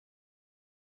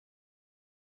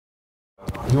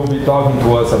He'll be talking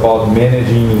to us about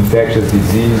managing infectious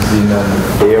disease in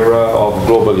an era of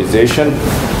globalization.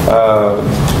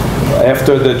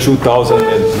 After the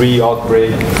 2003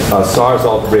 outbreak, SARS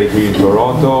outbreak here in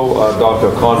Toronto,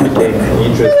 Dr. Khan became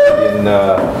interested in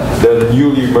the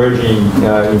newly emerging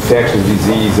infectious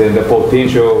disease and the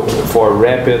potential for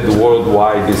rapid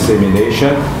worldwide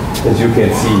dissemination, as you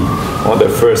can see on the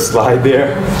first slide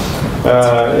there.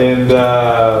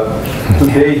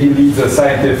 Today he leads a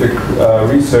scientific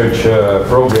research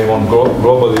program on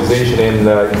globalization and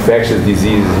infectious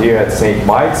diseases here at St.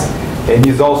 Mike's. And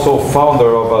he's also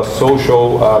founder of a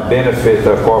social benefit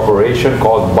corporation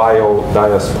called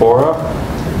Biodiaspora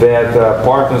that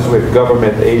partners with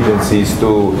government agencies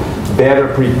to better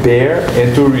prepare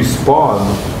and to respond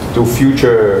to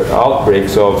future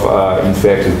outbreaks of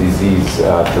infectious disease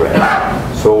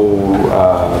threats. So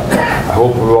I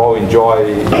hope you all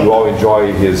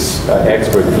enjoy his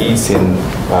expertise in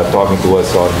talking to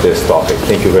us on this topic.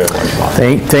 Thank you very much.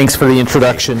 Thanks for the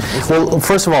introduction. Well,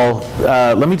 first of all,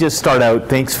 let me just start out.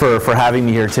 Thanks for having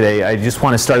me here today. I just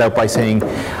want to start out by saying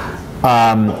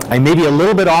I may be a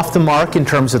little bit off the mark in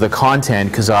terms of the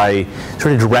content because I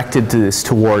sort of directed this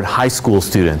toward high school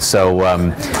students. So,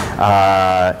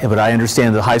 but I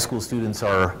understand the high school students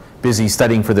are busy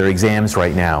studying for their exams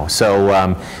right now.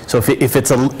 So,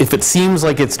 if it seems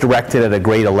like it's directed at a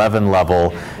grade 11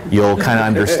 level, you'll kind of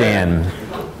understand.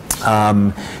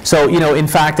 So, in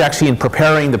fact, actually in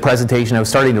preparing the presentation, I was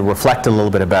starting to reflect a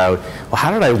little bit about, well, how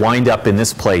did I wind up in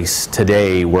this place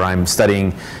today where I'm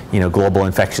studying, global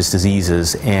infectious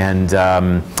diseases? And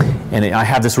I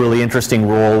have this really interesting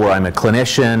role where I'm a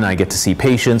clinician. I get to see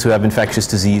patients who have infectious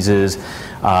diseases.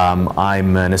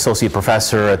 I'm an associate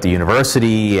professor at the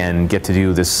university and get to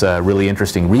do this really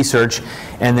interesting research.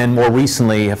 And then more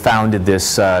recently have founded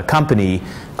this company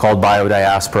called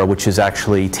Biodiaspora, which is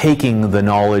actually taking the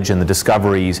knowledge and the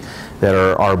discoveries that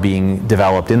are being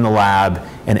developed in the lab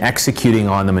and executing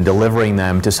on them and delivering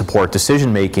them to support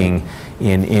decision making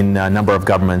in a number of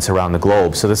governments around the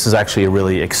globe. So this is actually a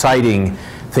really exciting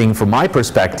thing from my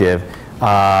perspective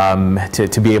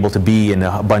to be able to be in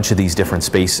a bunch of these different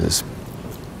spaces.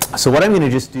 So what I'm going to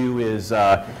just do is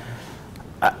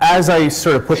as I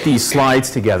sort of put these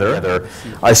slides together,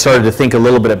 I started to think a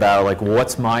little bit about, like,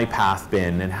 what's my path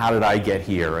been and how did I get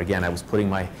here? Again, I was putting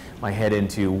my head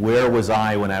into where was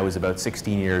I when I was about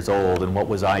 16 years old and what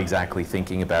was I exactly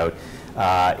thinking about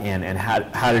and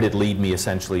how did it lead me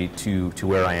essentially to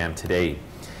where I am today.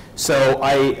 So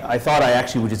I thought I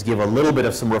actually would just give a little bit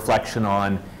of some reflection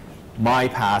on my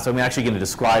past. I'm actually going to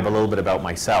describe a little bit about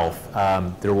myself.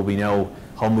 There will be no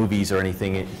home movies or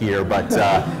anything here, but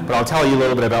I'll tell you a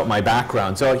little bit about my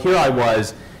background. So here I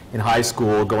was in high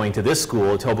school going to this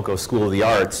school, Etobicoke School of the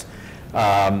Arts.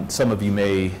 Some of you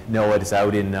may know it. It's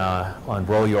out on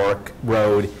Royal York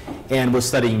Road, and was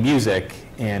studying music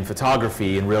and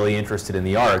photography and really interested in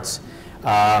the arts,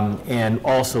 and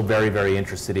also very, very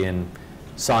interested in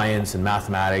science and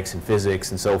mathematics and physics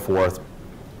and so forth.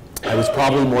 I was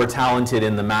probably more talented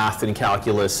in the math and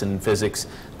calculus and physics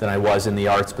than I was in the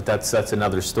arts, but that's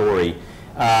another story.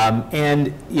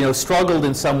 And struggled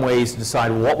in some ways to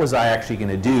decide what was I actually going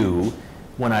to do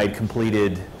when I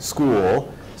completed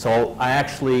school. So I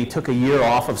actually took a year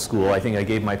off of school. I think I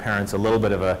gave my parents a little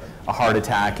bit of a heart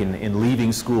attack in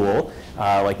leaving school.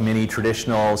 Like many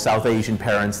traditional South Asian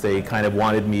parents, they kind of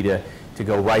wanted me to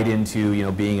go right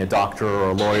into being a doctor or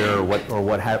a lawyer or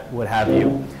what have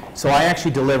you. So I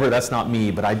actually delivered, that's not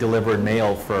me, but I delivered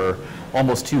mail for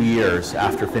almost 2 years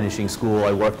after finishing school.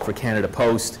 I worked for Canada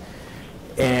Post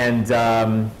and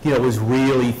was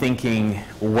really thinking,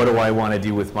 well, what do I want to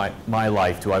do with my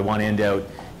life? Do I want to end out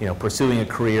pursuing a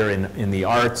career in the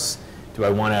arts? Do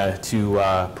I want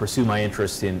to pursue my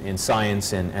interest in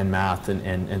science and math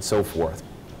and so forth?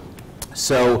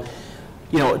 So,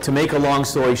 to make a long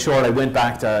story short, I went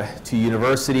back to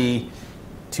university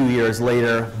 2 years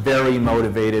later, very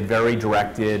motivated, very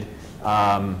directed,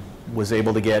 was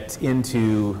able to get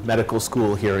into medical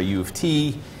school here at U of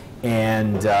T,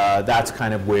 and that's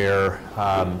kind of where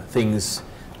things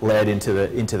led into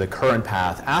the current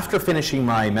path. After finishing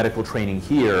my medical training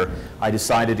here, I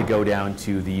decided to go down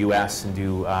to the US and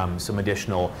do some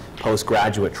additional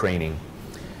postgraduate training.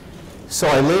 So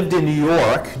I lived in New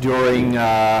York during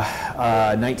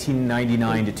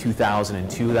 1999 to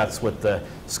 2002. That's what the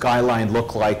skyline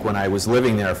looked like when I was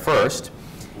living there first.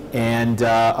 And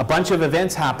a bunch of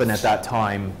events happened at that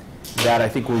time that I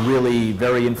think were really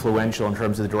very influential in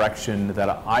terms of the direction that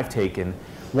I've taken.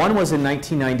 One was in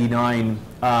 1999,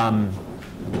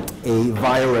 a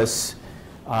virus,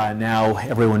 now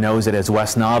everyone knows it as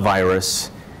West Nile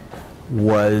virus,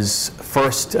 was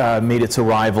first made its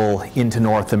arrival into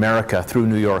North America through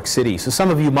New York City. So some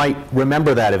of you might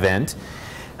remember that event.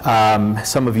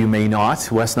 Some of you may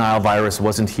not. West Nile virus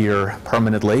wasn't here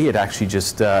permanently. It actually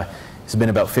just has been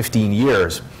about 15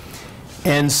 years.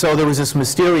 And so there was this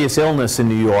mysterious illness in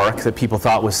New York that people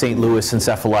thought was St. Louis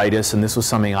encephalitis, and this was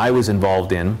something I was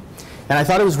involved in. And I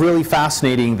thought it was really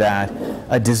fascinating that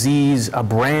a disease, a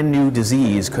brand new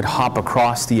disease, could hop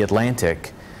across the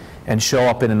Atlantic and show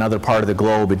up in another part of the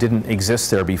globe. It didn't exist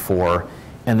there before,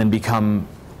 and then become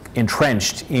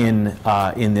entrenched in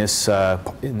this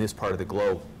part of the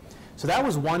globe. So that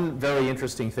was one very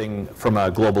interesting thing from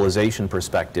a globalization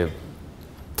perspective.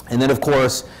 And then, of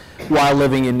course, while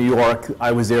living in New York,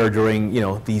 I was there during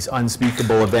these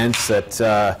unspeakable events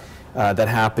that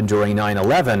happened during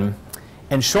 9/11.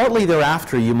 And shortly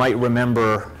thereafter, you might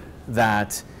remember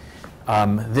that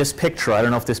this picture, I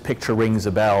don't know if this picture rings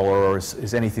a bell or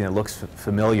is anything that looks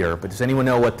familiar, but does anyone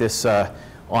know what this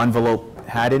envelope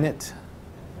had in it?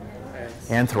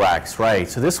 Anthrax, right.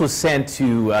 So this was sent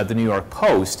to the New York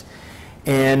Post,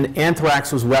 and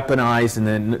anthrax was weaponized, and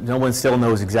then no one still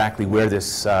knows exactly where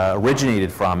this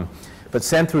originated from, but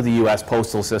sent through the US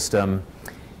postal system.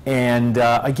 And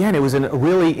again, it was a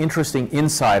really interesting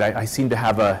insight. I seem to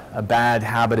have a bad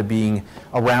habit of being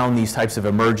around these types of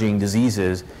emerging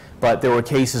diseases, but there were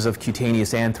cases of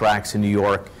cutaneous anthrax in New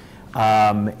York,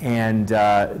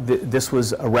 this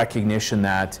was a recognition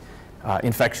that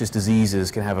infectious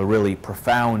diseases can have a really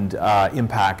profound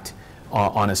impact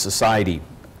on a society.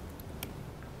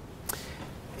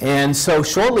 And so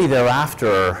shortly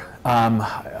thereafter,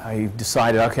 I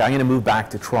decided, okay, I'm going to move back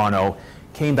to Toronto.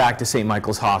 Came back to St.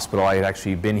 Michael's Hospital. I had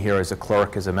actually been here as a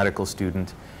clerk, as a medical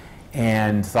student,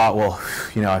 and thought, well,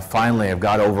 I've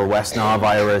got over West Nile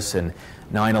virus and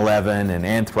 9/11 and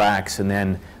anthrax, and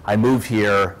then I moved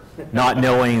here not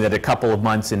knowing that a couple of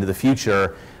months into the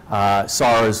future,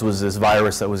 SARS was this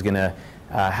virus that was going to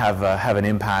have an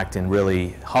impact and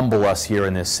really humble us here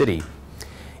in this city.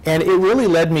 And it really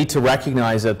led me to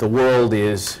recognize that the world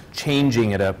is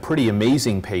changing at a pretty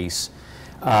amazing pace,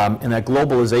 and that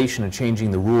globalization is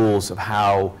changing the rules of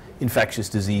how infectious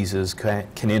diseases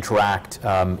can interact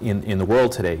in the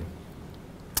world today.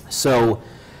 So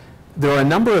there are a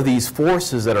number of these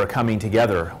forces that are coming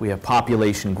together. We have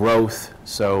population growth,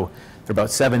 so there are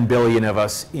about 7 billion of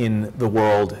us in the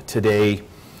world today,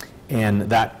 and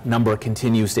that number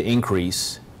continues to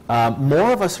increase.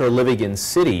 More of us are living in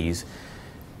cities.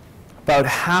 About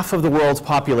half of the world's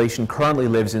population currently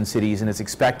lives in cities, and it's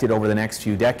expected over the next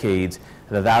few decades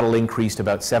that that'll increase to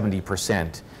about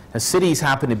 70%. Now, cities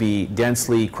happen to be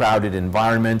densely crowded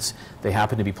environments. They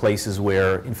happen to be places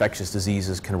where infectious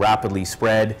diseases can rapidly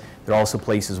spread. They're also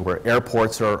places where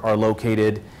airports are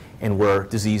located and where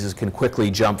diseases can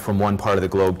quickly jump from one part of the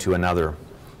globe to another.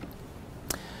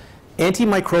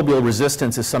 Antimicrobial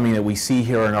resistance is something that we see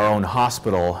here in our own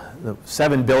hospital. The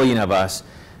 7 billion of us,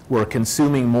 we're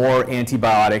consuming more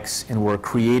antibiotics and we're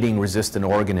creating resistant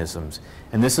organisms.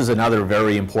 And this is another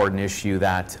very important issue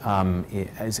that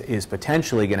is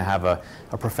potentially going to have a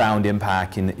profound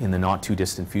impact in the not too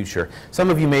distant future. Some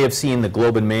of you may have seen the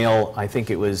Globe and Mail. I think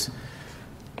it was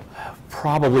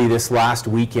probably this last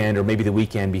weekend or maybe the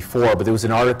weekend before, but there was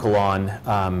an article on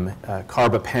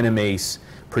carbapenemase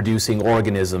producing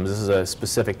organisms. This is a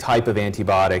specific type of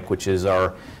antibiotic, which is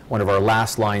one of our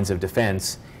last lines of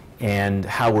defense, and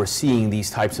how we're seeing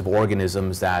these types of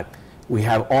organisms that we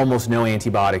have almost no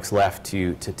antibiotics left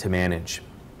to manage.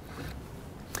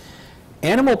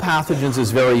 Animal pathogens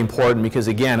is very important because,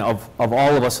 again, of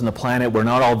all of us on the planet, we're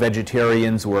not all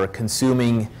vegetarians. We're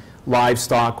consuming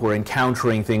livestock. We're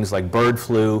encountering things like bird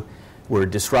flu. We're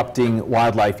disrupting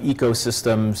wildlife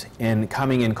ecosystems and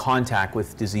coming in contact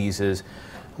with diseases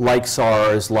like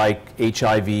SARS, like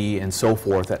HIV, and so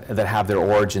forth that have their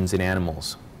origins in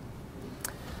animals.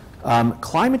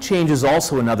 Climate change is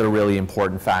also another really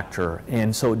important factor,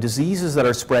 and so diseases that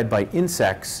are spread by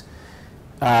insects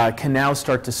can now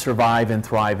start to survive and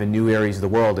thrive in new areas of the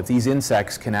world. If these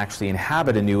insects can actually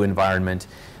inhabit a new environment,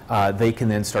 they can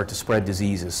then start to spread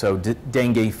diseases. So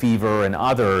dengue fever and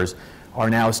others are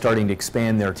now starting to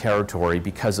expand their territory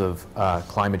because of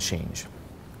climate change.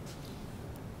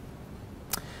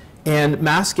 And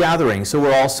mass gathering, so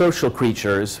we're all social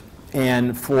creatures.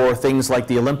 And for things like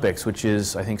the Olympics, which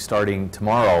is, I think, starting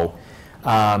tomorrow,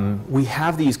 we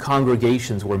have these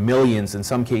congregations where millions, in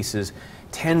some cases,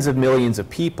 tens of millions of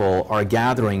people are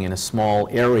gathering in a small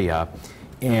area,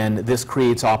 and this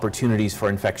creates opportunities for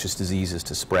infectious diseases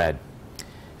to spread.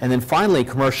 And then finally,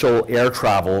 commercial air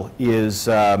travel is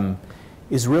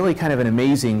really kind of an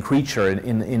amazing creature.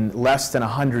 In less than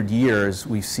 100 years,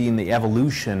 we've seen the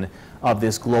evolution of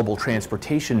this global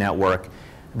transportation network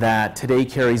that today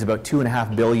carries about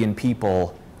 2.5 billion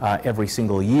people every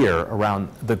single year around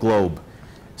the globe.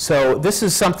 So this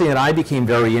is something that I became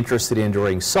very interested in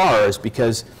during SARS,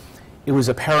 because it was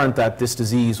apparent that this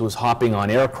disease was hopping on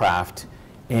aircraft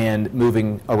and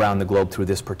moving around the globe through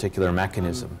this particular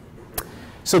mechanism.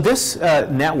 So this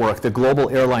network, the Global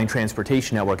Airline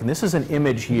Transportation Network, and this is an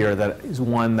image here that is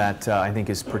one that I think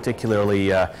is particularly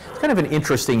kind of an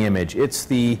interesting image. It's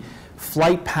the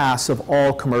flight paths of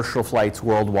all commercial flights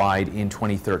worldwide in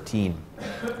 2013.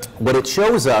 What it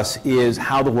shows us is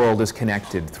how the world is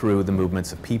connected through the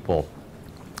movements of people.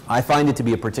 I find it to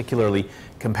be a particularly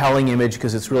compelling image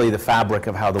because it's really the fabric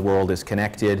of how the world is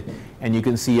connected. And you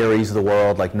can see areas of the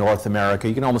world like North America.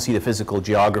 You can almost see the physical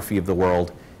geography of the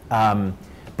world.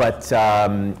 But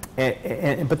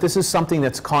this is something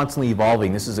that's constantly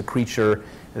evolving. This is a creature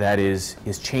that is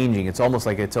changing. It's almost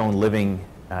like its own living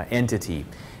entity.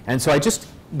 And so I just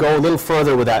go a little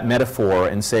further with that metaphor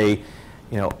and say,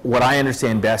 you know, what I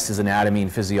understand best is anatomy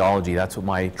and physiology. That's what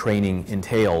my training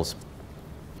entails.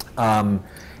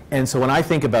 And so when I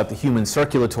think about the human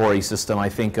circulatory system, I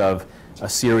think of a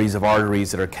series of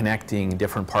arteries that are connecting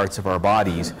different parts of our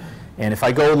bodies. And if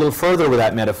I go a little further with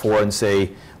that metaphor and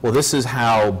say, well, this is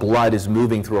how blood is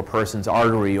moving through a person's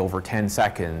artery over 10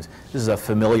 seconds. This is a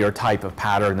familiar type of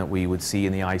pattern that we would see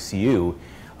in the ICU.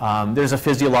 There's a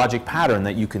physiologic pattern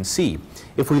that you can see.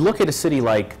 If we look at a city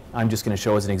like, I'm just going to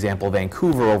show as an example,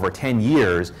 Vancouver over 10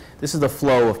 years, this is the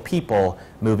flow of people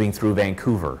moving through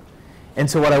Vancouver. And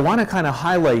so what I want to kind of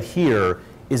highlight here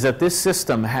is that this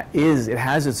system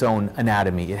has its own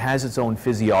anatomy, it has its own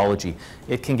physiology.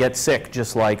 It can get sick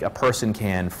just like a person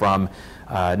can from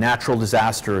natural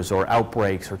disasters or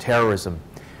outbreaks or terrorism.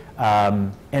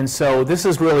 And so this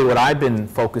is really what I've been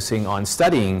focusing on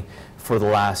studying for the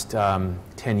last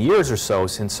 10 years or so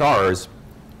since SARS,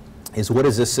 is what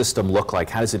does this system look like?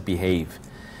 How does it behave?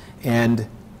 And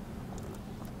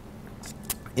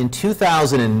in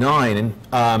 2009,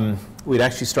 we'd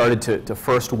actually started to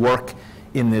first work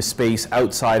in this space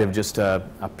outside of just a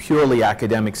purely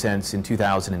academic sense in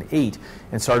 2008,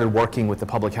 and started working with the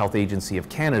Public Health Agency of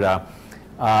Canada.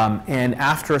 And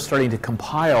after starting to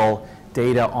compile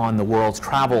data on the world's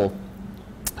travel,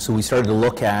 so we started to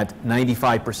look at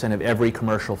 95% of every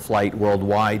commercial flight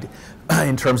worldwide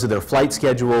in terms of their flight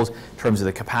schedules, in terms of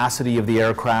the capacity of the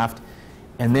aircraft,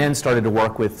 and then started to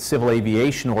work with civil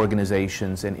aviation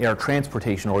organizations and air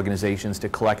transportation organizations to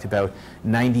collect about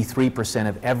 93%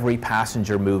 of every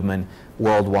passenger movement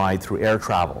worldwide through air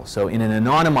travel. So in an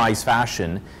anonymized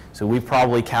fashion, so we've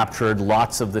probably captured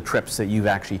lots of the trips that you've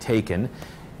actually taken,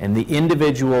 and the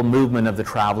individual movement of the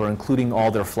traveler, including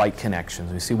all their flight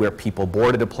connections. We see where people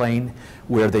boarded a plane,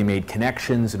 where they made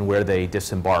connections, and where they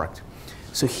disembarked.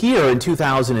 So here in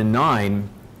 2009,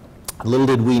 little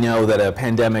did we know that a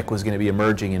pandemic was going to be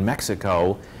emerging in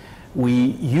Mexico. We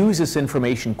use this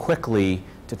information quickly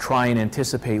to try and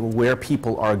anticipate where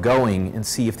people are going and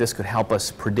see if this could help us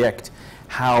predict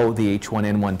how the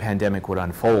H1N1 pandemic would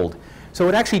unfold. So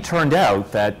it actually turned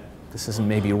out that this isn't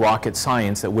maybe rocket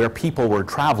science, that where people were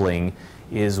traveling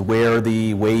is where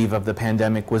the wave of the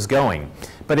pandemic was going.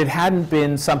 But it hadn't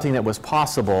been something that was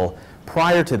possible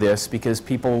prior to this, because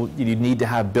you need to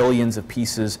have billions of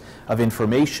pieces of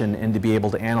information and to be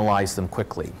able to analyze them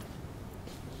quickly.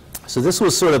 So this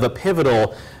was sort of a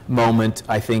pivotal moment,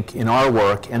 I think, in our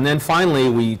work. And then finally,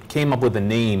 we came up with a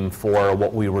name for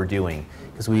what we were doing,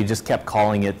 because we just kept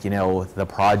calling it, you know, the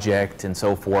project and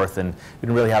so forth, and we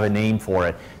didn't really have a name for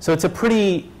it. So it's a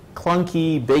pretty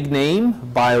clunky, big name,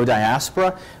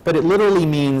 biodiaspora, but it literally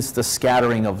means the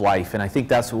scattering of life. And I think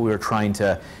that's what we were trying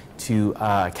to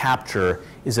capture,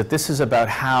 is that this is about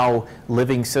how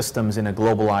living systems in a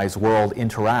globalized world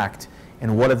interact,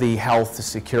 and what are the health, the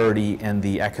security, and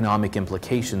the economic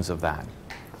implications of that.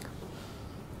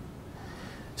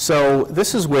 So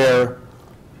this is where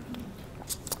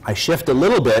I shift a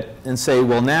little bit and say,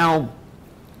 well, now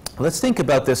let's think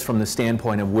about this from the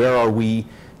standpoint of where are we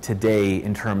today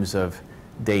in terms of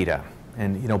data.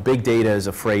 And you know, big data is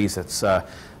a phrase that's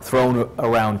thrown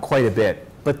around quite a bit.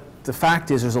 The fact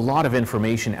is, there's a lot of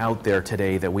information out there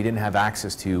today that we didn't have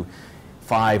access to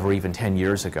 5 or even 10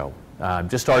 years ago.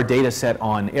 Just our data set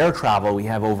on air travel, we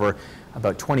have over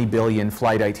about 20 billion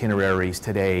flight itineraries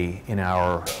today in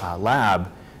our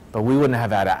lab, but we wouldn't have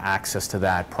had access to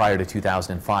that prior to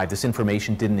 2005. This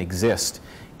information didn't exist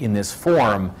in this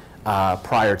form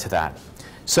prior to that.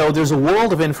 So there's a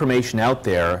world of information out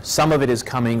there. Some of it is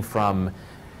coming from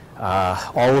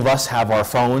all of us have our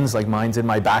phones, like mine's in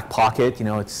my back pocket. You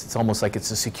know, it's almost like it's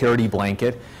a security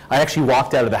blanket. I actually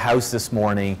walked out of the house this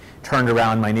morning, turned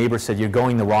around, my neighbor said, "You're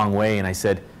going the wrong way." And I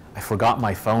said, I forgot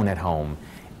my phone at home.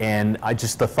 And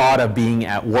the thought of being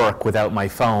at work without my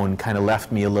phone kind of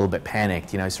left me a little bit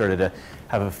panicked. You know, I started to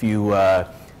have a few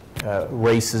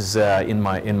races in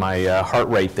my heart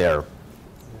rate there.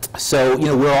 So, you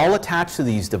know, we're all attached to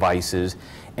these devices,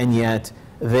 and yet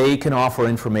they can offer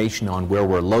information on where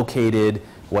we're located,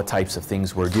 what types of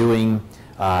things we're doing.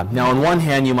 Now, on one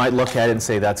hand, you might look at it and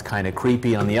say that's kind of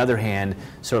creepy. On the other hand,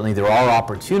 certainly there are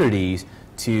opportunities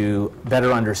to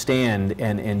better understand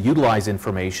and utilize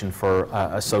information for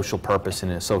a social purpose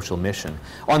and a social mission.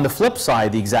 On the flip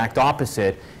side, the exact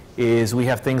opposite is we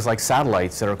have things like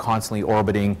satellites that are constantly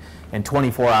orbiting and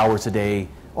 24 hours a day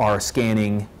are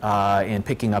scanning and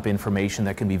picking up information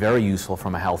that can be very useful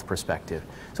from a health perspective.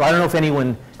 So I don't know if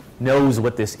anyone knows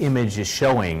what this image is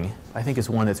showing. I think it's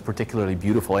one that's particularly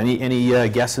beautiful. Any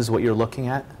guesses what you're looking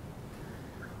at?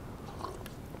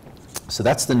 So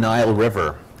that's the Nile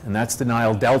River, and that's the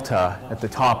Nile Delta at the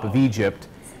top of Egypt.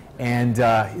 And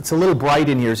it's a little bright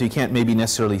in here, so you can't maybe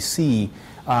necessarily see,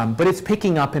 but it's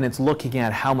picking up and it's looking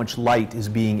at how much light is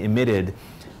being emitted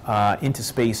into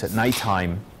space at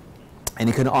nighttime. And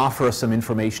it can offer us some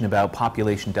information about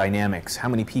population dynamics. How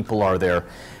many people are there?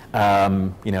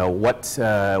 You know, what's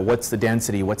the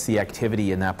density? What's the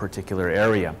activity in that particular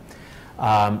area?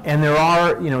 And there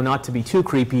are, you know, not to be too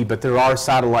creepy, but there are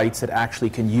satellites that actually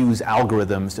can use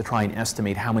algorithms to try and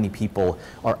estimate how many people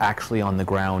are actually on the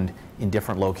ground in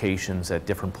different locations at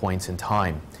different points in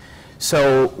time.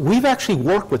 So we've actually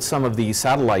worked with some of these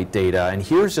satellite data, and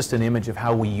here's just an image of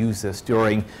how we use this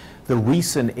during the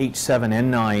recent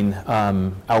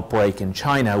H7N9 outbreak in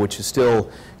China, which is still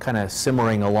kind of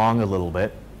simmering along a little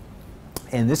bit.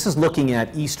 And this is looking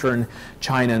at eastern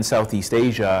China and Southeast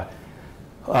Asia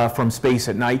from space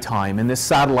at nighttime. And this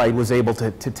satellite was able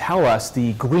to tell us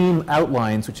the green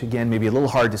outlines, which again may be a little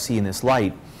hard to see in this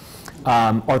light,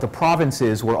 are the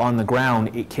provinces where on the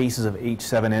ground cases of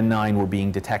H7N9 were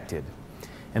being detected.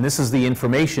 And this is the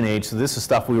information age, so this is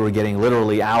stuff we were getting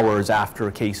literally hours after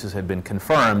cases had been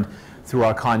confirmed through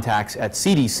our contacts at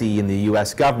CDC in the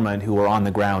US government who were on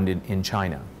the ground in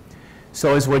China.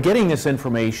 So as we're getting this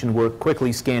information, we're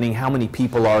quickly scanning how many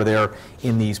people are there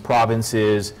in these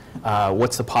provinces,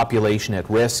 what's the population at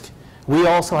risk. We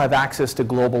also have access to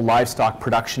global livestock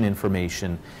production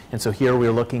information. And so here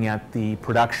we're looking at the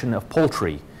production of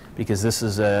poultry, because this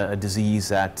is a disease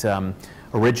that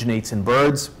originates in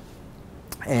birds.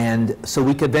 And so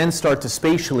we could then start to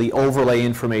spatially overlay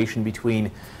information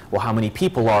between, well, how many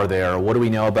people are there? What do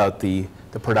we know about the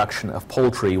production of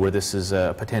poultry, where this is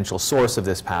a potential source of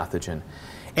this pathogen?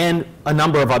 And a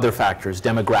number of other factors,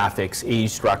 demographics,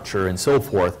 age structure, and so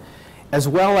forth, as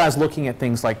well as looking at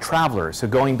things like travelers. So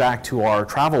going back to our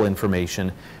travel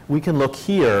information, we can look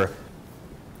here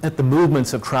at the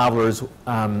movements of travelers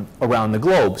around the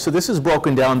globe. So this is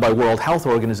broken down by World Health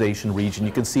Organization region.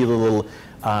 You can see the little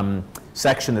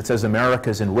section that says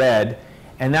Americas in red,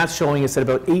 and that's showing us that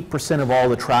about 8% of all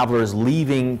the travelers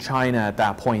leaving China at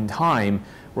that point in time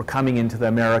were coming into the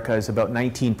Americas, about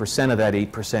 19% of that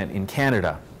 8% in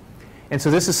Canada. And so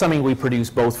this is something we produce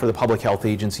both for the Public Health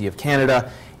Agency of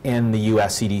Canada and the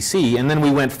US CDC. And then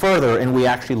we went further and we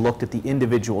actually looked at the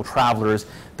individual travelers,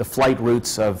 the flight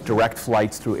routes of direct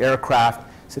flights through aircraft.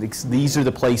 So these are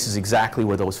the places exactly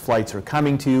where those flights are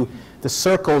coming to. The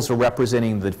circles are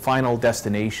representing the final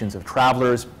destinations of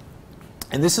travelers.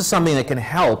 And this is something that can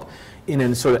help in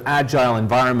a sort of agile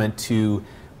environment to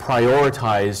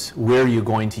prioritize where you're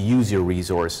going to use your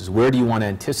resources. Where do you want to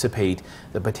anticipate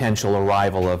the potential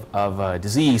arrival of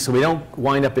disease, so we don't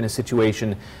wind up in a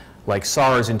situation like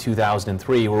SARS in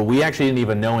 2003, where we actually didn't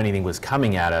even know anything was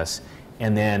coming at us,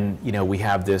 and then we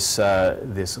have this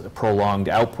this prolonged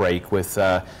outbreak with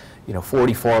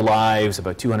 44 lives,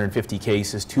 about 250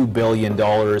 cases, $2 billion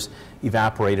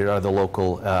evaporated out of the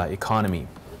local economy.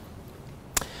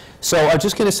 So I'm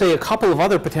just going to say a couple of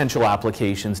other potential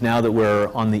applications now that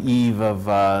we're on the eve of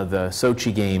the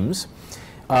Sochi Games.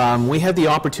 We had the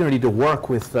opportunity to work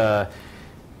with the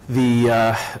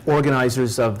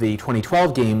organizers of the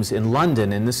 2012 Games in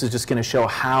London, and this is just going to show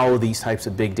how these types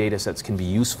of big data sets can be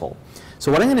useful.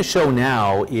 So what I'm going to show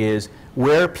now is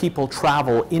where people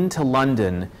travel into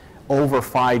London over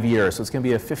 5 years. So it's going to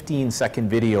be a 15-second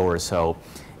video or so,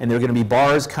 and there are going to be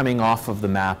bars coming off of the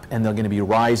map, and they're going to be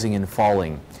rising and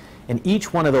falling. And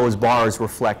each one of those bars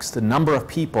reflects the number of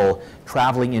people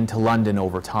traveling into London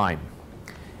over time.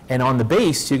 And on the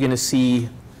base, you're going to see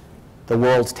the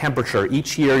world's temperature.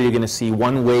 Each year, you're going to see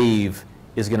one wave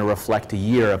is going to reflect a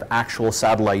year of actual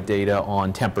satellite data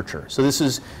on temperature. So this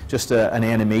is just an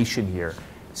animation here.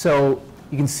 So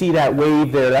you can see that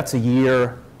wave there. That's a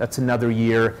year. That's another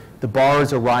year. the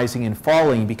bars are rising and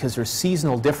falling because there's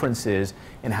seasonal differences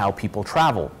in how people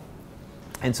travel.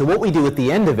 And so what we do at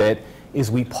the end of it is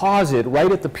we pause it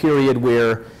right at the period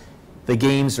where the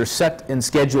games are set and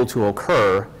scheduled to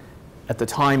occur at the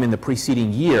time in the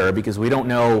preceding year, because we don't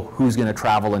know who's going to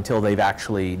travel until they've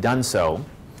actually done so.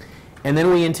 And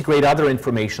then we integrate other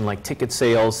information like ticket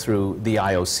sales through the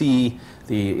IOC,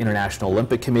 the International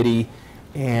Olympic Committee,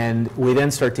 and we then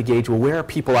start to gauge, well, where are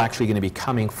people actually going to be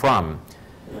coming from?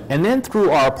 And then through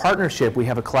our partnership, we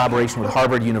have a collaboration with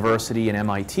Harvard University and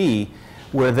MIT,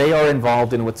 where they are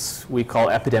involved in what we call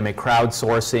epidemic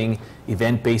crowdsourcing,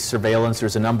 event-based surveillance.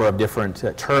 There's a number of different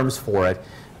terms for it.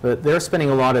 But they're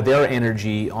spending a lot of their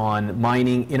energy on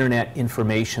mining internet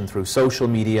information through social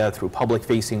media, through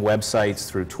public-facing websites,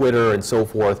 through Twitter and so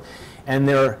forth. And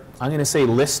they're, I'm going to say,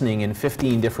 listening in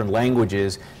 15 different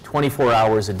languages, 24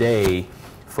 hours a day,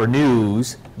 for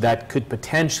news that could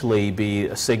potentially be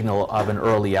a signal of an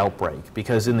early outbreak.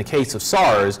 Because in the case of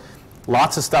SARS,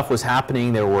 lots of stuff was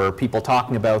happening. There were people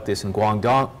talking about this in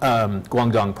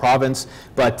Guangdong province,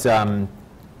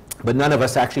 but none of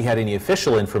us actually had any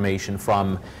official information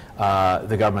from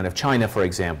the government of China, for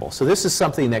example. So this is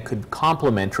something that could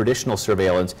complement traditional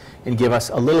surveillance and give us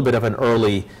a little bit of an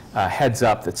early heads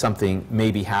up that something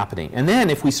may be happening. And then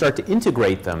if we start to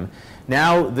integrate them,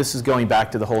 now this is going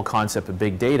back to the whole concept of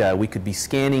big data. We could be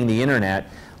scanning the internet,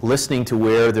 listening to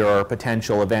where there are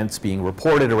potential events being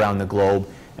reported around the globe,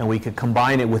 and we could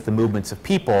combine it with the movements of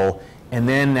people, and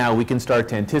then now we can start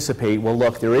to anticipate, well,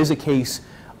 look, there is a case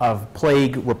of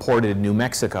plague reported in New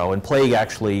Mexico, and plague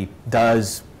actually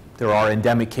does, there are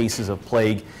endemic cases of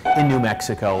plague in New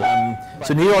Mexico.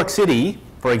 So New York City,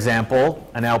 for example,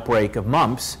 an outbreak of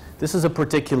mumps, this is a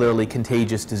particularly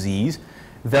contagious disease,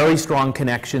 very strong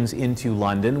connections into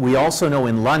London. We also know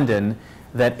in London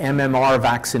that MMR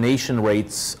vaccination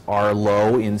rates are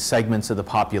low in segments of the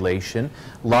population.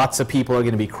 Lots of people are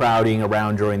going to be crowding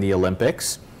around during the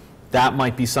Olympics. That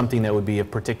might be something that would be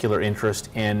of particular interest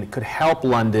and could help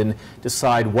London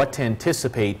decide what to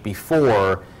anticipate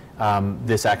before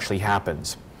this actually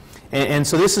happens. And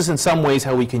so this is in some ways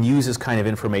how we can use this kind of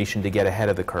information to get ahead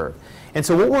of the curve. And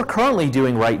so what we're currently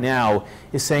doing right now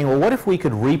is saying, well, what if we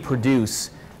could reproduce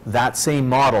that same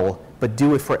model but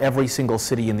do it for every single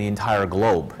city in the entire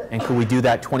globe? And could we do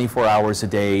that 24 hours a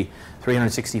day,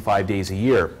 365 days a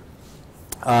year?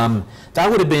 That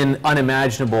would have been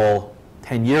unimaginable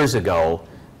 10 years ago,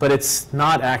 but it's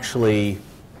not actually,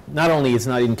 not only it's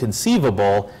not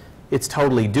inconceivable, it's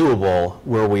totally doable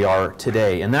where we are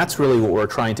today. And that's really what we're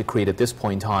trying to create at this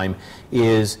point in time,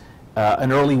 is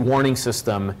an early warning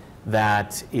system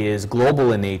that is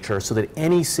global in nature so that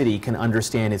any city can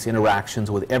understand its interactions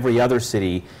with every other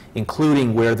city,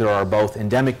 including where there are both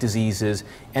endemic diseases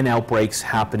and outbreaks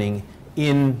happening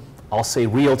in, I'll say,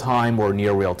 real time or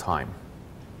near real time.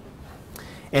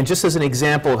 And just as an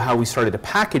example of how we started to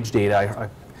package data, I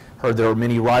heard there are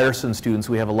many Ryerson students.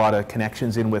 We have a lot of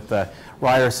connections in with the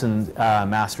Ryerson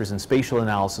Masters in Spatial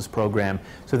Analysis program.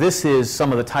 So this is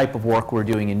some of the type of work we're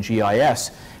doing in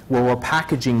GIS, where we're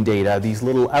packaging data. These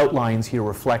little outlines here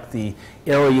reflect the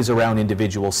areas around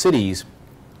individual cities,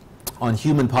 on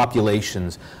human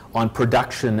populations, on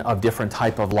production of different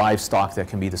type of livestock that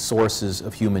can be the sources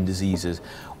of human diseases,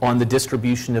 on the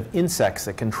distribution of insects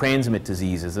that can transmit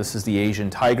diseases. This is the Asian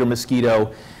tiger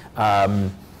mosquito.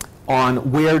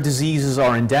 On where diseases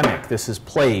are endemic. This is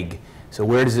plague. So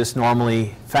where does this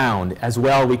normally found? As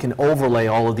well, we can overlay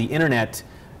all of the internet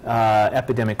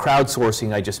epidemic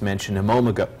crowdsourcing I just mentioned a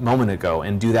moment ago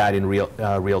and do that in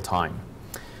real time.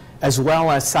 As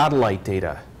well as satellite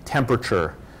data,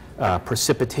 temperature,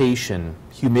 precipitation,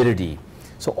 humidity.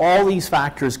 So all these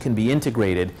factors can be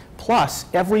integrated, plus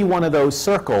every one of those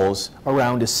circles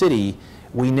around a city,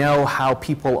 we know how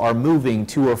people are moving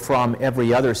to or from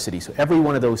every other city. So every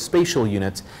one of those spatial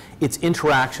units, its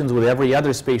interactions with every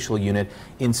other spatial unit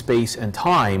in space and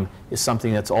time is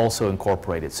something that's also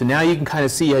incorporated. So now you can kind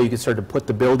of see how you can start to put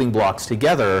the building blocks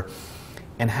together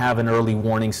and have an early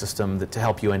warning system to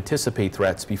help you anticipate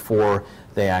threats before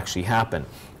they actually happen.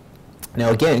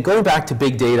 Now again, going back to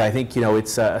big data, I think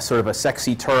it's a sort of a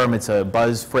sexy term, it's a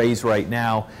buzz phrase right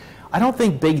now. I don't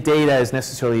think big data is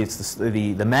necessarily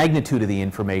the magnitude of the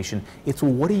information. It's,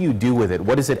 well, what do you do with it?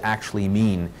 What does it actually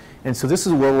mean? And so this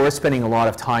is where we're spending a lot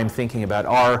of time thinking about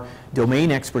our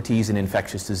domain expertise in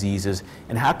infectious diseases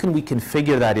and how can we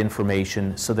configure that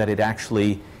information so that it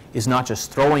actually is not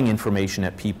just throwing information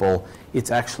at people,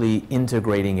 it's actually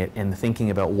integrating it and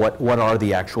thinking about what are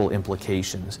the actual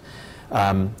implications.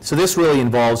 So this really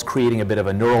involves creating a bit of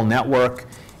a neural network,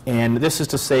 and this is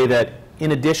to say that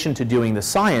in addition to doing the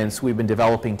science, we've been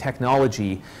developing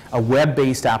technology, a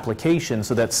web-based application,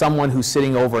 so that someone who's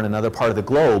sitting over in another part of the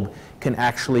globe can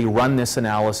actually run this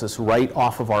analysis right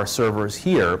off of our servers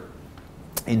here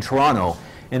in Toronto.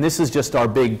 And this is just our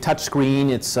big touch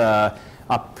screen. It's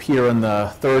up here on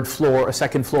the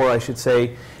second floor, I should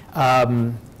say.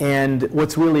 And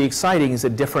what's really exciting is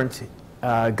that different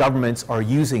governments are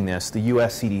using this. The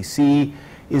US CDC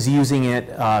is using it,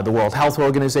 the World Health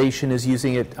Organization is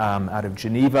using it out of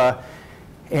Geneva,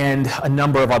 and a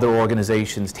number of other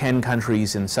organizations, 10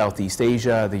 countries in Southeast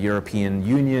Asia, the European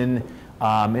Union.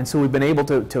 And so we've been able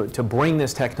to bring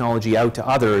this technology out to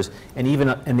others and even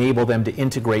enable them to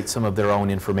integrate some of their own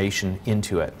information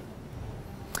into it.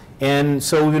 And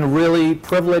so we've been really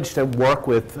privileged to work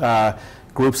with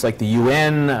groups like the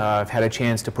UN. I've had a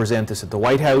chance to present this at the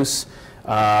White House.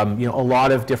 You know, a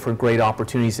lot of different great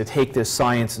opportunities to take this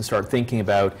science and start thinking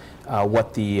about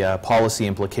what the policy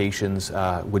implications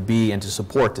would be and to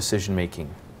support decision making.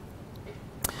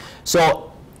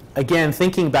 So again,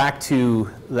 thinking back to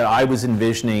that I was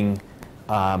envisioning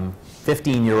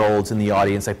 15-year-olds in the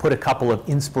audience, I put a couple of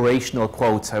inspirational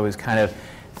quotes. I was kind of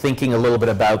thinking a little bit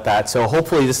about that. So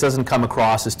hopefully this doesn't come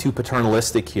across as too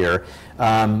paternalistic here.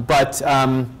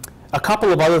 A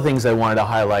couple of other things I wanted to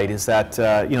highlight is that,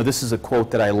 you know, this is a quote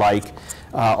that I like.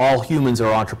 All humans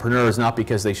are entrepreneurs, not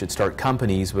because they should start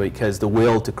companies, but because the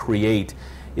will to create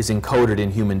is encoded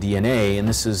in human DNA. And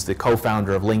this is the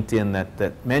co-founder of LinkedIn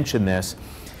that mentioned this.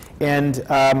 And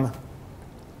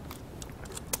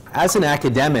as an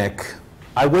academic,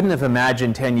 I wouldn't have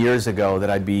imagined 10 years ago that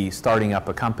I'd be starting up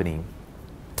a company.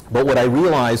 But what I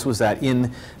realized was that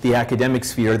in the academic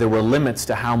sphere, there were limits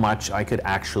to how much I could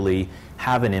actually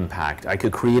have an impact. I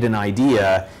could create an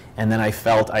idea, and then I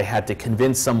felt I had to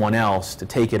convince someone else to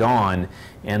take it on,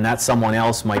 and that someone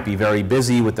else might be very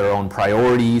busy with their own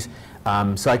priorities,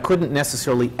 so I couldn't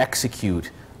necessarily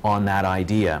execute on that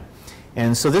idea.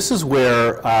 And so this is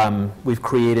where we've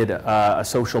created a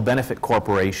social benefit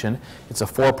corporation. It's a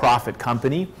for-profit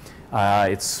company.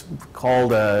 It's called,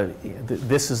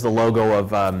 this is the logo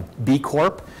of B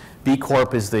Corp. B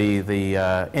Corp is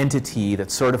the entity that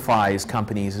certifies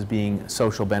companies as being a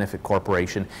social benefit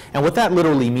corporation. And what that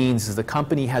literally means is the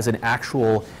company has an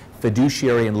actual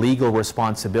fiduciary and legal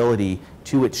responsibility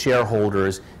to its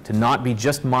shareholders to not be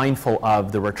just mindful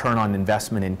of the return on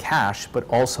investment in cash, but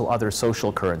also other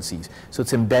social currencies. So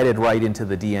it's embedded right into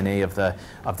the DNA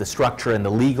of the structure and the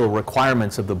legal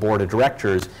requirements of the board of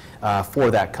directors for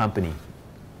that company.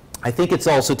 I think it's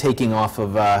also taking off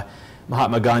of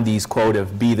Mahatma Gandhi's quote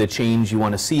of "be the change you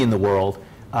want to see in the world."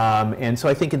 And so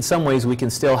I think in some ways we can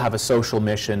still have a social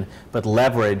mission, but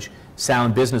leverage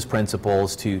sound business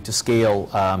principles to scale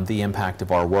the impact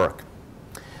of our work.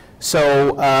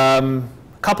 So a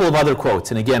couple of other quotes,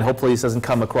 and again, hopefully this doesn't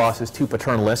come across as too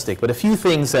paternalistic, but a few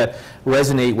things that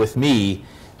resonate with me.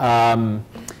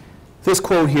 This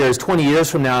quote here is, 20 years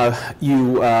from now,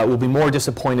 you will be more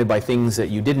disappointed by things that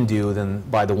you didn't do than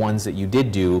by the ones that you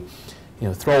did do. You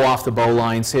know, throw off the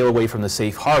bowline, sail away from the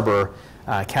safe harbor,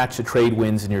 catch the trade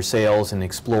winds in your sails, and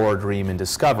explore, dream, and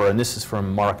discover. And this is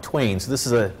from Mark Twain. So this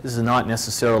is not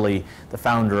necessarily the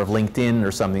founder of LinkedIn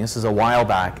or something. This is a while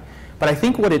back. But I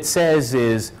think what it says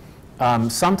is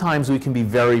sometimes we can be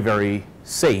very, very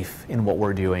safe in what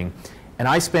we're doing. And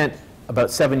I spent about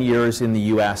 7 years in the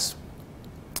US.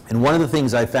 And one of the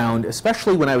things I found,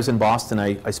 especially when I was in Boston,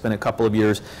 I spent a couple of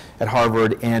years at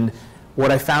Harvard, and what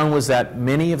I found was that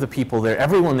many of the people there,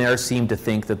 everyone there seemed to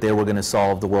think that they were going to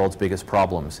solve the world's biggest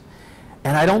problems.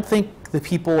 And I don't think the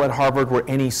people at Harvard were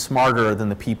any smarter than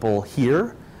the people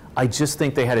here. I just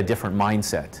think they had a different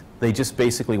mindset. They just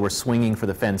basically were swinging for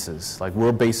the fences. Like,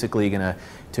 we're basically going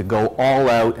to go all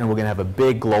out, and we're going to have a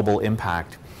big global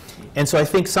impact. And so I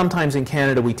think sometimes in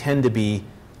Canada we tend to be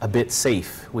a bit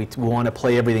safe. We want to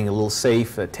play everything a little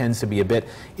safe. It tends to be a bit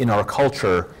in our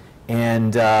culture.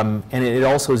 And it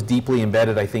also is deeply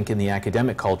embedded, I think, in the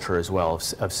academic culture as well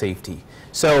of safety.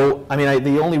 So, I mean,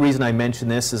 the only reason I mention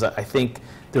this is I think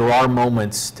there are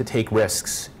moments to take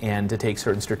risks and to take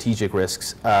certain strategic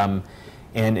risks. And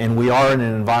we are in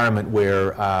an environment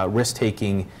where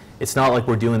risk-taking, it's not like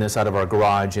we're doing this out of our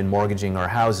garage and mortgaging our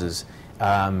houses.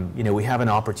 You know, we have an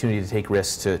opportunity to take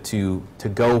risks to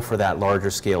go for that larger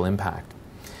scale impact.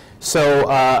 So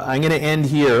I'm going to end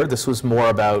here. This was more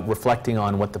about reflecting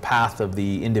on what the path of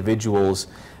the individuals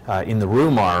in the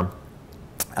room are.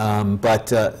 But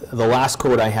the last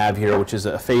quote I have here, which is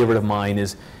a favorite of mine,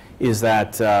 is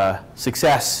that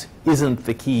success isn't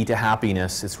the key to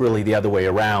happiness. It's really the other way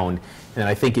around. And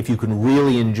I think if you can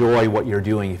really enjoy what you're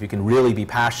doing, if you can really be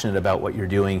passionate about what you're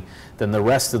doing, then the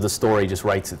rest of the story just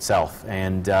writes itself.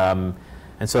 And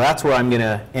And so that's where I'm going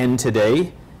to end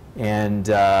today. And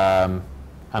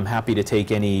I'm happy to take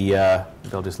any,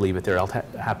 I'll just leave it there.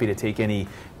 Happy to take any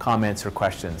comments or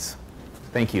questions.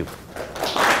 Thank you.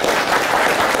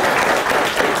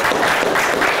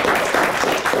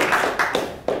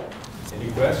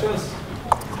 Any questions?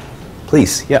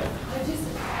 Please, yeah.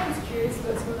 I was curious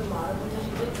about some of the modeling that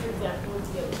you did, for example,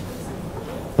 with the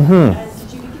ocean. And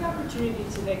did you get the opportunity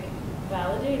to like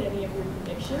validate any of your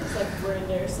predictions? Like, were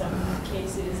there some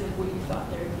cases of what you thought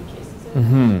there would be cases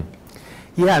of?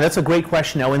 Yeah, that's a great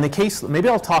question. Now, in the case, maybe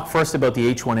I'll talk first about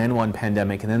the H1N1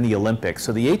 pandemic and then the Olympics.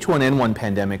 So the H1N1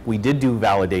 pandemic, we did do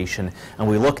validation, and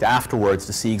we looked afterwards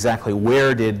to see exactly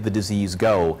where did the disease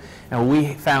go. And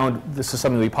we found, this is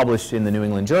something we published in the New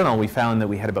England Journal, we found that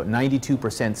we had about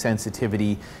 92%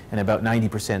 sensitivity and about 90%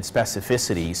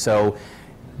 specificity. So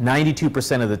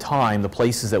 92% of the time, the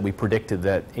places that we predicted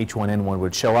that H1N1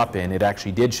 would show up in, it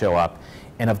actually did show up.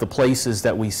 And of the places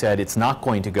that we said it's not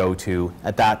going to go to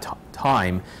at that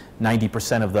time,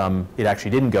 90% of them, it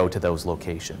actually didn't go to those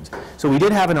locations. So we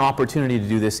did have an opportunity to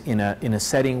do this in a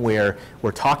setting where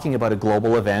we're talking about a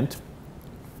global event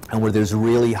and where there's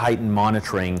really heightened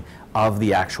monitoring of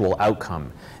the actual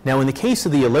outcome. Now, in the case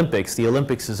of the Olympics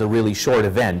is a really short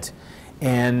event.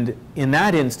 And in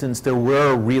that instance, there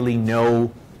were really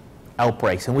no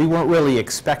outbreaks. And we weren't really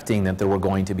expecting that there were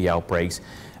going to be outbreaks.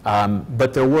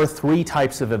 But there were 3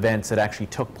 types of events that actually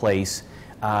took place.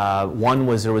 One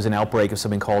was there was an outbreak of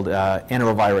something called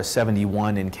Enterovirus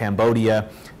 71 in Cambodia.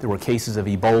 There were cases of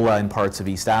Ebola in parts of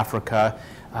East Africa.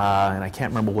 And I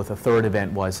can't remember what the 3rd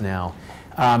event was now.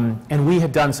 And we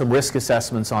had done some risk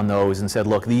assessments on those and said,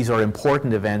 look, these are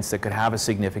important events that could have a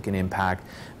significant impact,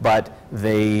 but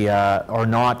they are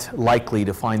not likely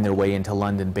to find their way into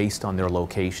London based on their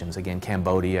locations. Again,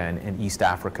 Cambodia and East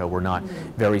Africa were not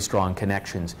very strong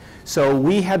connections. So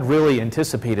we had really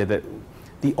anticipated that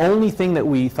the only thing that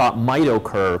we thought might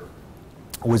occur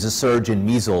was a surge in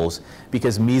measles,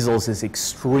 because measles is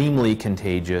extremely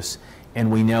contagious. And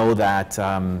we know that,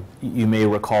 you may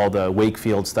recall the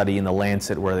Wakefield study in The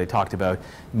Lancet where they talked about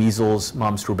measles,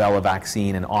 mumps, rubella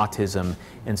vaccine, and autism.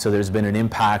 And so there's been an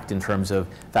impact in terms of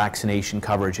vaccination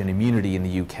coverage and immunity in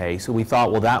the UK. So we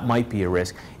thought, well, that might be a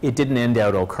risk. It didn't end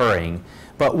out occurring.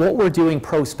 But what we're doing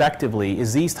prospectively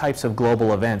is these types of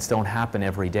global events don't happen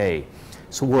every day.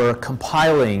 So we're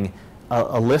compiling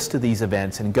a list of these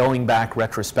events and going back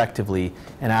retrospectively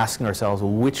and asking ourselves,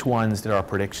 well, which ones did our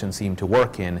predictions seem to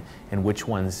work in and which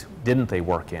ones didn't they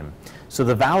work in? So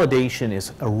the validation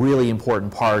is a really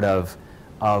important part of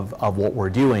what we're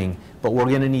doing, but we're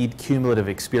going to need cumulative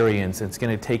experience. It's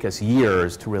going to take us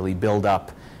years to really build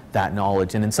up that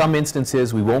knowledge. And in some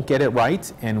instances, we won't get it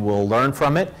right, and we'll learn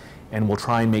from it, and we'll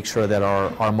try and make sure that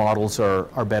our models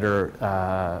are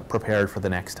better prepared for the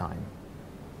next time.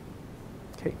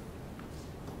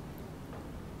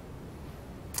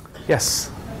 Yes?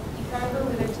 You kind of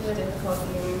alluded to the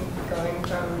difficulty in going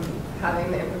from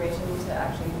having the information to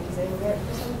actually using it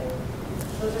for something.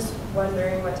 So I was just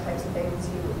wondering what types of things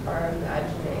you are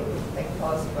imagining, like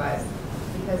policy-wise,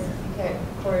 because you can't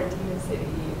quarantine a city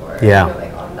or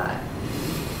like on that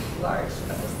large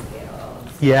of a scale.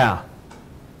 Yeah.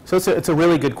 So it's a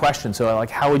really good question. So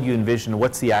like, how would you envision,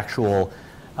 what's the actual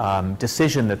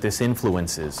decision that this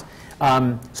influences?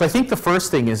 So I think the first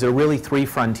thing is there are really 3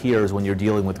 frontiers when you're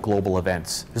dealing with global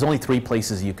events. There's only 3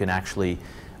 places you can actually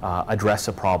address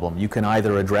a problem. You can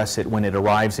either address it when it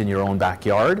arrives in your own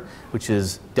backyard, which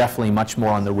is definitely much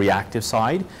more on the reactive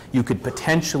side. You could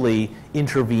potentially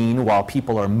intervene while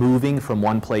people are moving from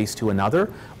one place to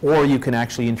another, or you can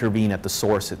actually intervene at the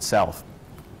source itself.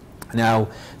 Now,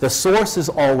 the source is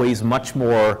always much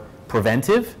more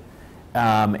preventive,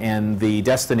 and the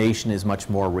destination is much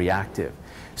more reactive.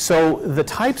 So the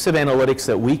types of analytics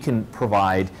that we can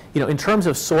provide, in terms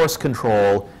of source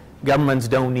control, governments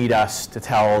don't need us to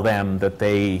tell them that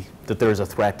there's a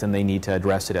threat and they need to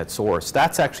address it at source.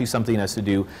 That's actually something that has to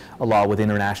do a lot with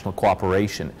international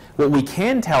cooperation. What we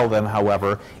can tell them,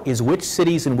 however, is which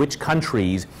cities and which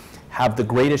countries have the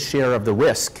greatest share of the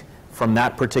risk from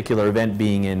that particular event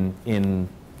being in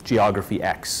geography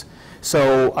X.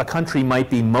 So a country might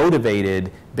be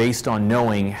motivated based on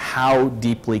knowing how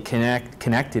deeply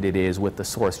connected it is with the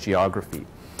source geography.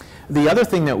 The other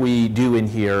thing that we do in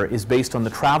here is based on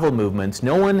the travel movements.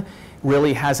 No one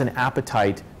really has an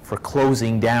appetite for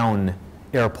closing down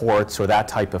airports or that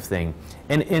type of thing.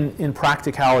 And in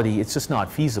practicality, it's just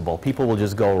not feasible. People will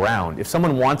just go around. If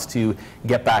someone wants to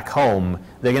get back home,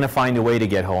 they're going to find a way to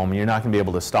get home, and you're not going to be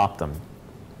able to stop them.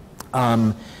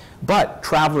 But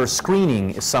traveler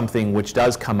screening is something which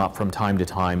does come up from time to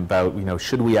time about,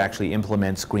 should we actually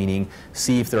implement screening,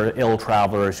 see if there are ill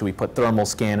travelers, should we put thermal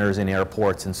scanners in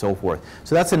airports and so forth.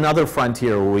 So that's another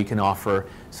frontier where we can offer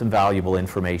some valuable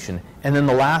information. And then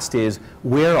the last is,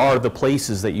 where are the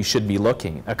places that you should be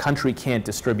looking? A country can't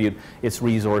distribute its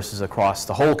resources across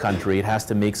the whole country. It has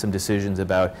to make some decisions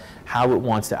about how it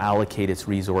wants to allocate its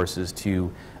resources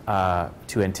to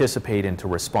anticipate and to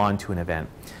respond to an event.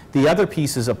 The other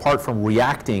piece is, apart from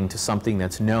reacting to something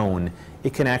that's known,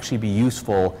 it can actually be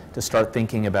useful to start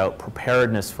thinking about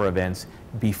preparedness for events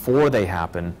before they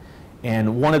happen.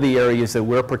 And one of the areas that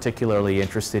we're particularly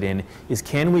interested in is,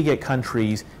 can we get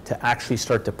countries to actually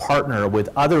start to partner with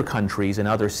other countries and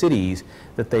other cities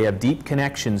that they have deep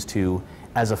connections to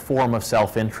as a form of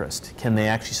self-interest? Can they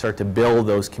actually start to build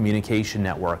those communication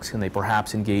networks? Can they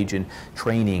perhaps engage in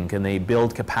training? Can they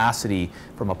build capacity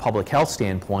from a public health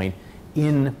standpoint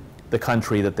in the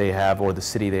country that they have or the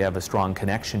city they have a strong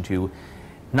connection to,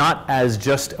 not as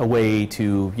just a way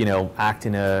to act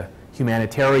in a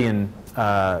humanitarian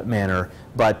manner,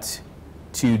 but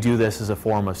to do this as a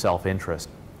form of self-interest.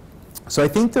 So I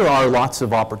think there are lots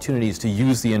of opportunities to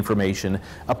use the information,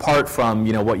 apart from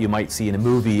what you might see in a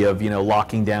movie of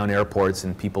locking down airports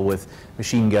and people with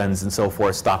machine guns and so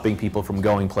forth, stopping people from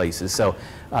going places. So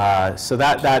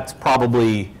that's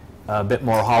probably a bit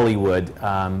more Hollywood,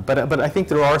 but I think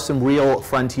there are some real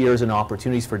frontiers and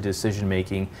opportunities for decision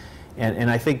making,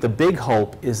 and I think the big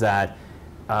hope is that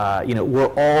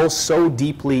we're all so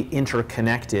deeply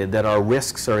interconnected that our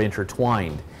risks are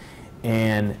intertwined,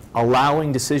 and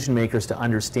allowing decision makers to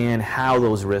understand how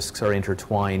those risks are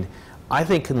intertwined, I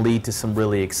think, can lead to some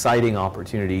really exciting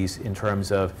opportunities in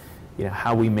terms of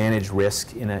how we manage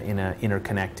risk in an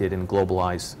interconnected and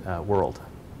globalized world.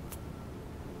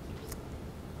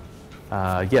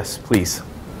 Yes, please.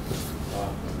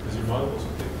 Does your model also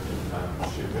take into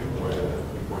account shipping, or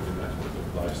import and export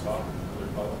of livestock and other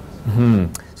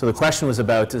products? So the question was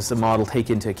about, does the model take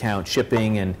into account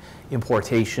shipping and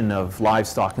importation of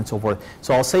livestock and so forth?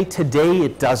 So I'll say today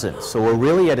it doesn't. So we're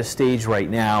really at a stage right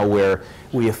now where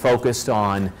we have focused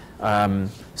on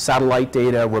satellite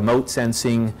data, remote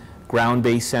sensing,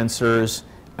 ground-based sensors,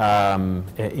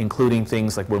 including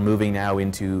things like we're moving now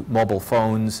into mobile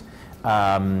phones,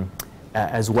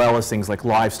 as well as things like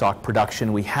livestock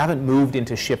production. We haven't moved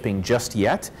into shipping just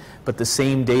yet, but the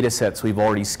same data sets, we've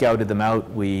already scouted them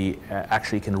out. We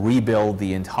actually can rebuild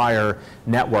the entire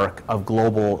network of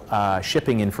global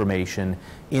shipping information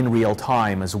in real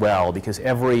time as well, because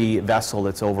every vessel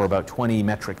that's over about 20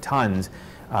 metric tons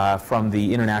from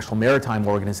the International Maritime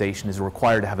Organization is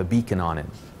required to have a beacon on it.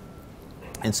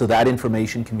 And so that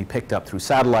information can be picked up through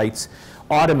satellites,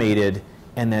 automated,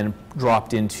 and then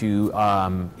dropped into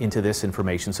this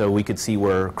information. So we could see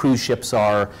where cruise ships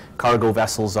are, cargo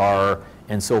vessels are,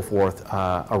 and so forth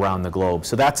around the globe.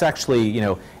 So that's actually,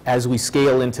 as we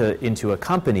scale into a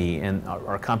company, and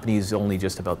our company is only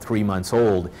just about 3 months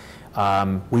old,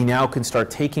 we now can start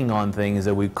taking on things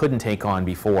that we couldn't take on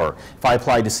before. If I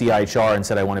applied to CIHR and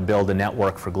said I want to build a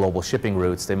network for global shipping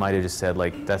routes, they might have just said,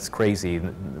 like, that's crazy,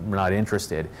 we're not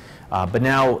interested. But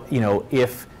now,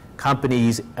 if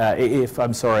companies,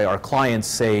 our clients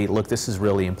say, look, this is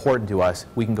really important to us,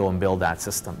 we can go and build that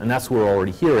system. And that's what we're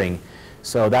already hearing.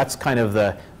 So that's kind of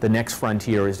the next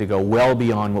frontier, is to go well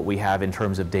beyond what we have in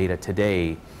terms of data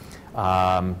today.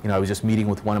 I was just meeting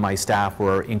with one of my staff.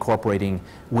 We're incorporating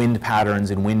wind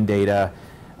patterns and wind data.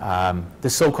 The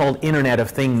so-called Internet of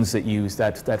Things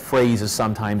that phrase is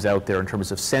sometimes out there in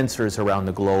terms of sensors around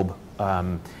the globe,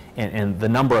 and the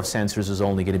number of sensors is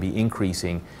only going to be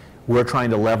increasing. We're trying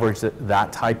to leverage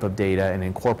that type of data and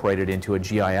incorporate it into a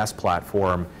GIS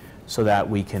platform so that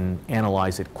we can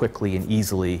analyze it quickly and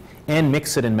easily and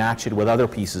mix it and match it with other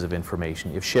pieces of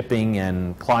information. If shipping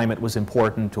and climate was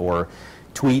important, or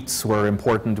tweets were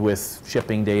important with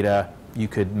shipping data, you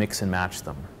could mix and match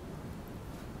them.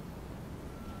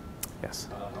 Yes?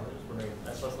 I was just wondering,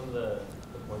 I saw some of the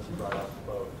points you brought up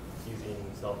about using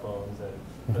cell phones,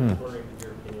 and I was wondering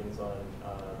your opinions on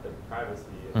the privacy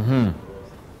of rules.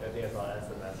 I think I saw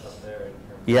SMS up there in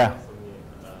terms of some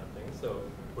of the things. So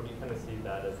what do you kind of see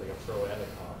that as, like, a pro and a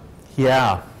con?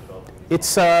 Yeah.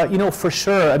 It's, for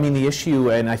sure, I mean, the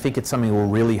issue, and I think it's something we're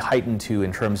really heightened to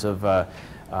in terms of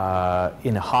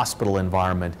in a hospital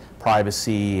environment,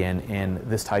 privacy and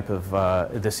this type of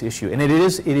this issue. And it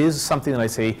is something that I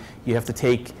say you have to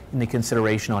take into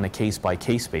consideration on a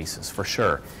case-by-case basis, for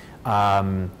sure.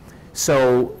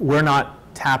 So we're not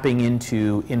tapping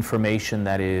into information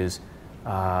that is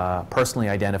personally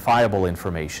identifiable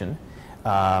information.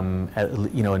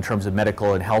 in terms of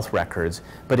medical and health records.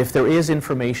 But if there is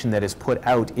information that is put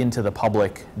out into the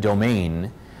public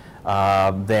domain,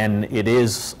 then it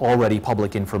is already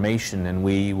public information, and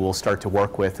we will start to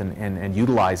work with and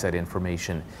utilize that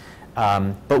information.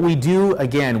 But we do,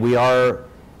 again, we are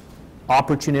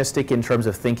opportunistic in terms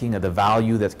of thinking of the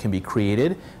value that can be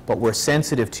created, but we're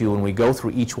sensitive to, when we go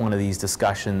through each one of these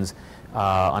discussions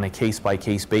on a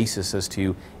case-by-case basis, as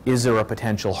to, is there a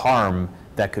potential harm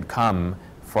that could come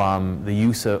from the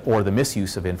use of, or the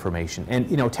misuse of information.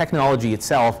 And technology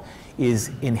itself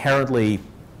is inherently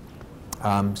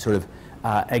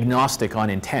agnostic on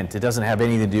intent. It doesn't have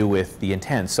anything to do with the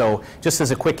intent. So just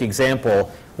as a quick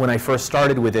example, when I first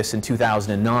started with this in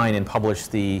 2009 and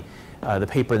published the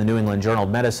paper in the New England Journal of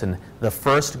Medicine, the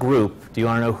first group, do you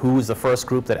want to know who was the first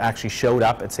group that actually showed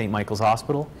up at St. Michael's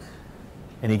Hospital?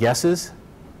 Any guesses?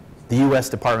 The U.S.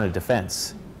 Department of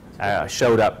Defense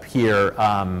showed up here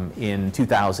in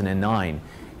 2009.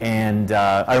 And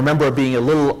I remember it being a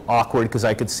little awkward because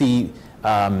I could see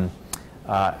some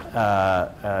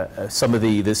of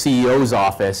the CEO's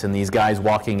office and these guys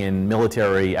walking in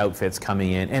military outfits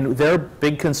coming in. And their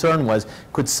big concern was,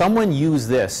 could someone use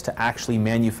this to actually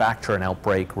manufacture an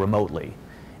outbreak remotely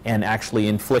and actually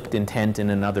inflict intent in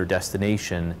another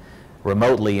destination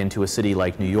remotely into a city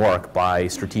like New York by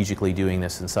strategically doing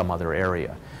this in some other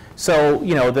area? So,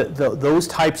 those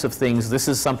types of things, this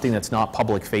is something that's not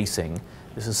public facing.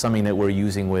 This is something that we're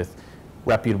using with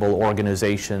reputable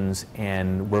organizations,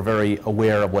 and we're very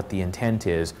aware of what the intent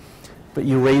is. But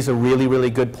you raise a really, really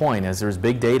good point. As there's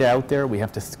big data out there, we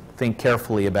have to think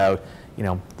carefully about,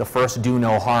 the first do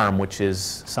no harm, which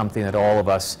is something that all of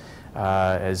us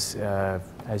as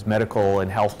medical and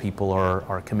health people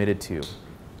are committed to.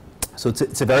 So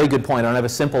it's a very good point. I don't have a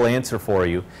simple answer for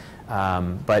you,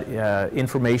 but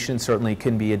information certainly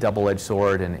can be a double-edged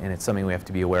sword, and it's something we have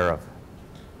to be aware of.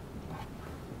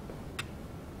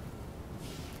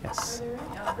 Yes.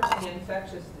 From the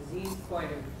infectious disease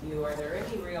point of view, are there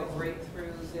any real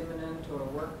breakthroughs imminent or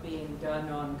work being done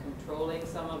on controlling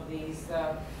some of these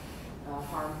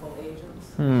harmful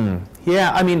agents?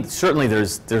 Yeah, I mean, certainly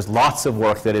there's lots of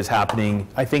work that is happening.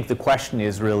 I think the question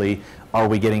is really, are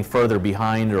we getting further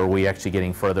behind, or are we actually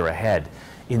getting further ahead?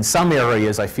 In some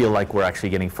areas, I feel like we're actually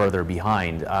getting further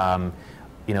behind. The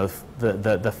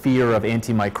fear of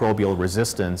antimicrobial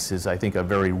resistance is, I think, a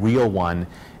very real one.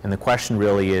 And the question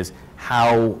really is,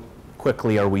 how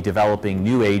quickly are we developing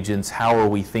new agents? How are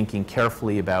we thinking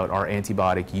carefully about our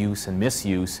antibiotic use and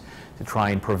misuse to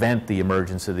try and prevent the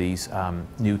emergence of these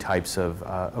new types of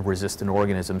resistant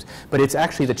organisms? But it's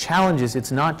actually, the challenge is,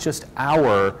 it's not just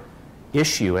our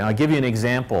issue. And I'll give you an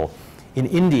example. In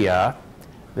India,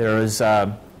 there is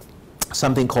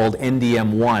something called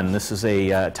NDM1. This is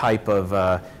a type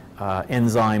of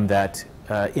enzyme that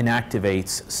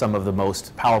inactivates some of the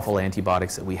most powerful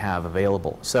antibiotics that we have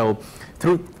available. So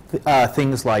through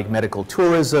things like medical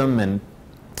tourism and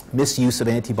misuse of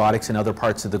antibiotics in other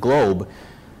parts of the globe,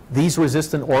 these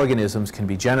resistant organisms can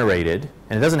be generated,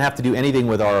 and it doesn't have to do anything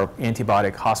with our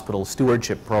antibiotic hospital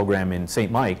stewardship program in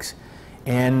St. Mike's.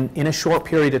 And in a short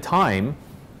period of time,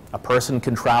 a person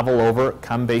can travel over,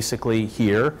 come basically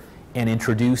here, and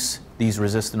introduce these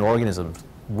resistant organisms.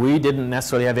 We didn't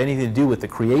necessarily have anything to do with the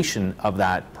creation of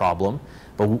that problem,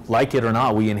 but like it or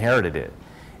not, we inherited it.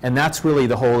 And that's really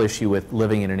the whole issue with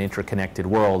living in an interconnected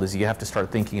world, is you have to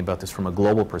start thinking about this from a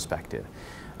global perspective.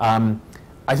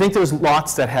 I think there's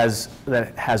lots that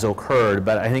has occurred,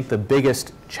 but I think the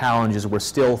biggest challenge is we're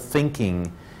still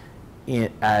thinking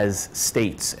as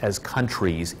states, as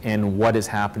countries, and what is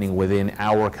happening within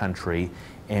our country,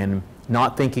 and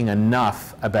not thinking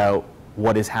enough about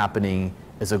what is happening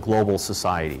as a global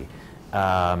society.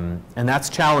 And that's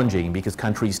challenging, because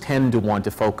countries tend to want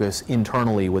to focus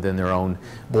internally within their own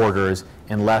borders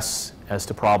and less as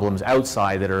to problems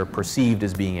outside that are perceived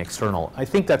as being external. I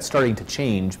think that's starting to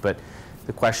change, but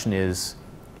the question is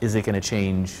it going to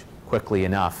change quickly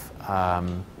enough?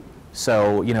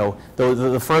 So,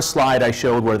 the first slide I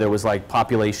showed, where there was like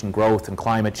population growth and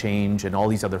climate change and all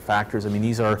these other factors, I mean,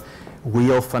 these are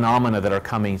real phenomena that are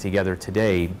coming together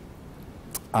today.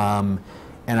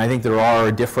 And I think there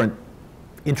are different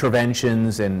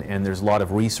interventions, and there's a lot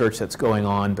of research that's going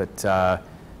on, but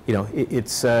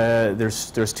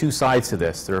there's two sides to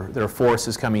this. There are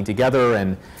forces coming together,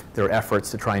 and there are efforts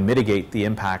to try and mitigate the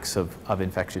impacts of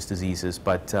infectious diseases.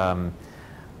 But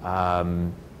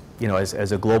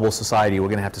as a global society, we're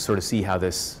going to have to sort of see how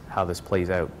this plays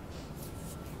out.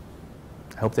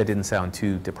 I hope that didn't sound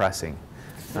too depressing.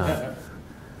 Well,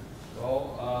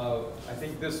 I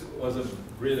think this was a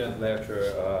brilliant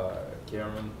lecture,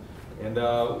 Kamran. And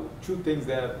two things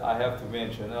that I have to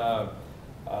mention.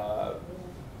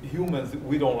 humans,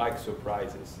 we don't like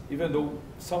surprises, even though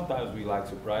sometimes we like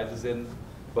surprises,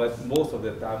 but most of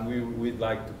the time we'd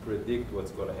like to predict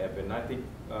what's going to happen. I think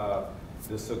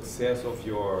the success of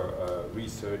your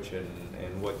research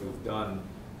and what you've done,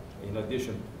 in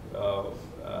addition of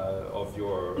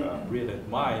your brilliant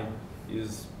mind,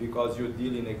 is because you're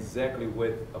dealing exactly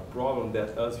with a problem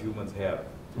that us humans have,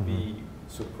 to be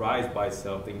surprised by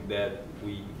something that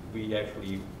we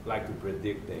actually like to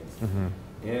predict things.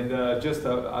 And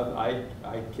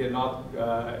I cannot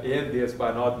end this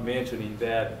by not mentioning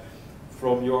that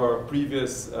from your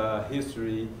previous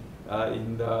history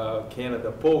in the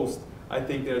Canada Post, I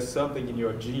think there's something in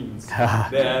your genes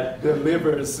that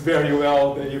delivers very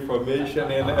well the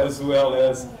information, and as well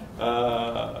as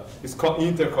is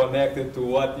interconnected to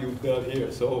what you've done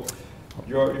here. So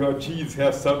your genes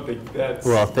have something that's...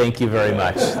 Well, thank you very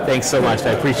much. Thanks so much.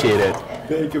 I appreciate it.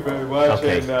 Thank you very much.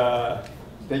 Okay. And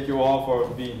thank you all for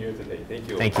being here today. Thank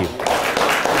you. Thank you.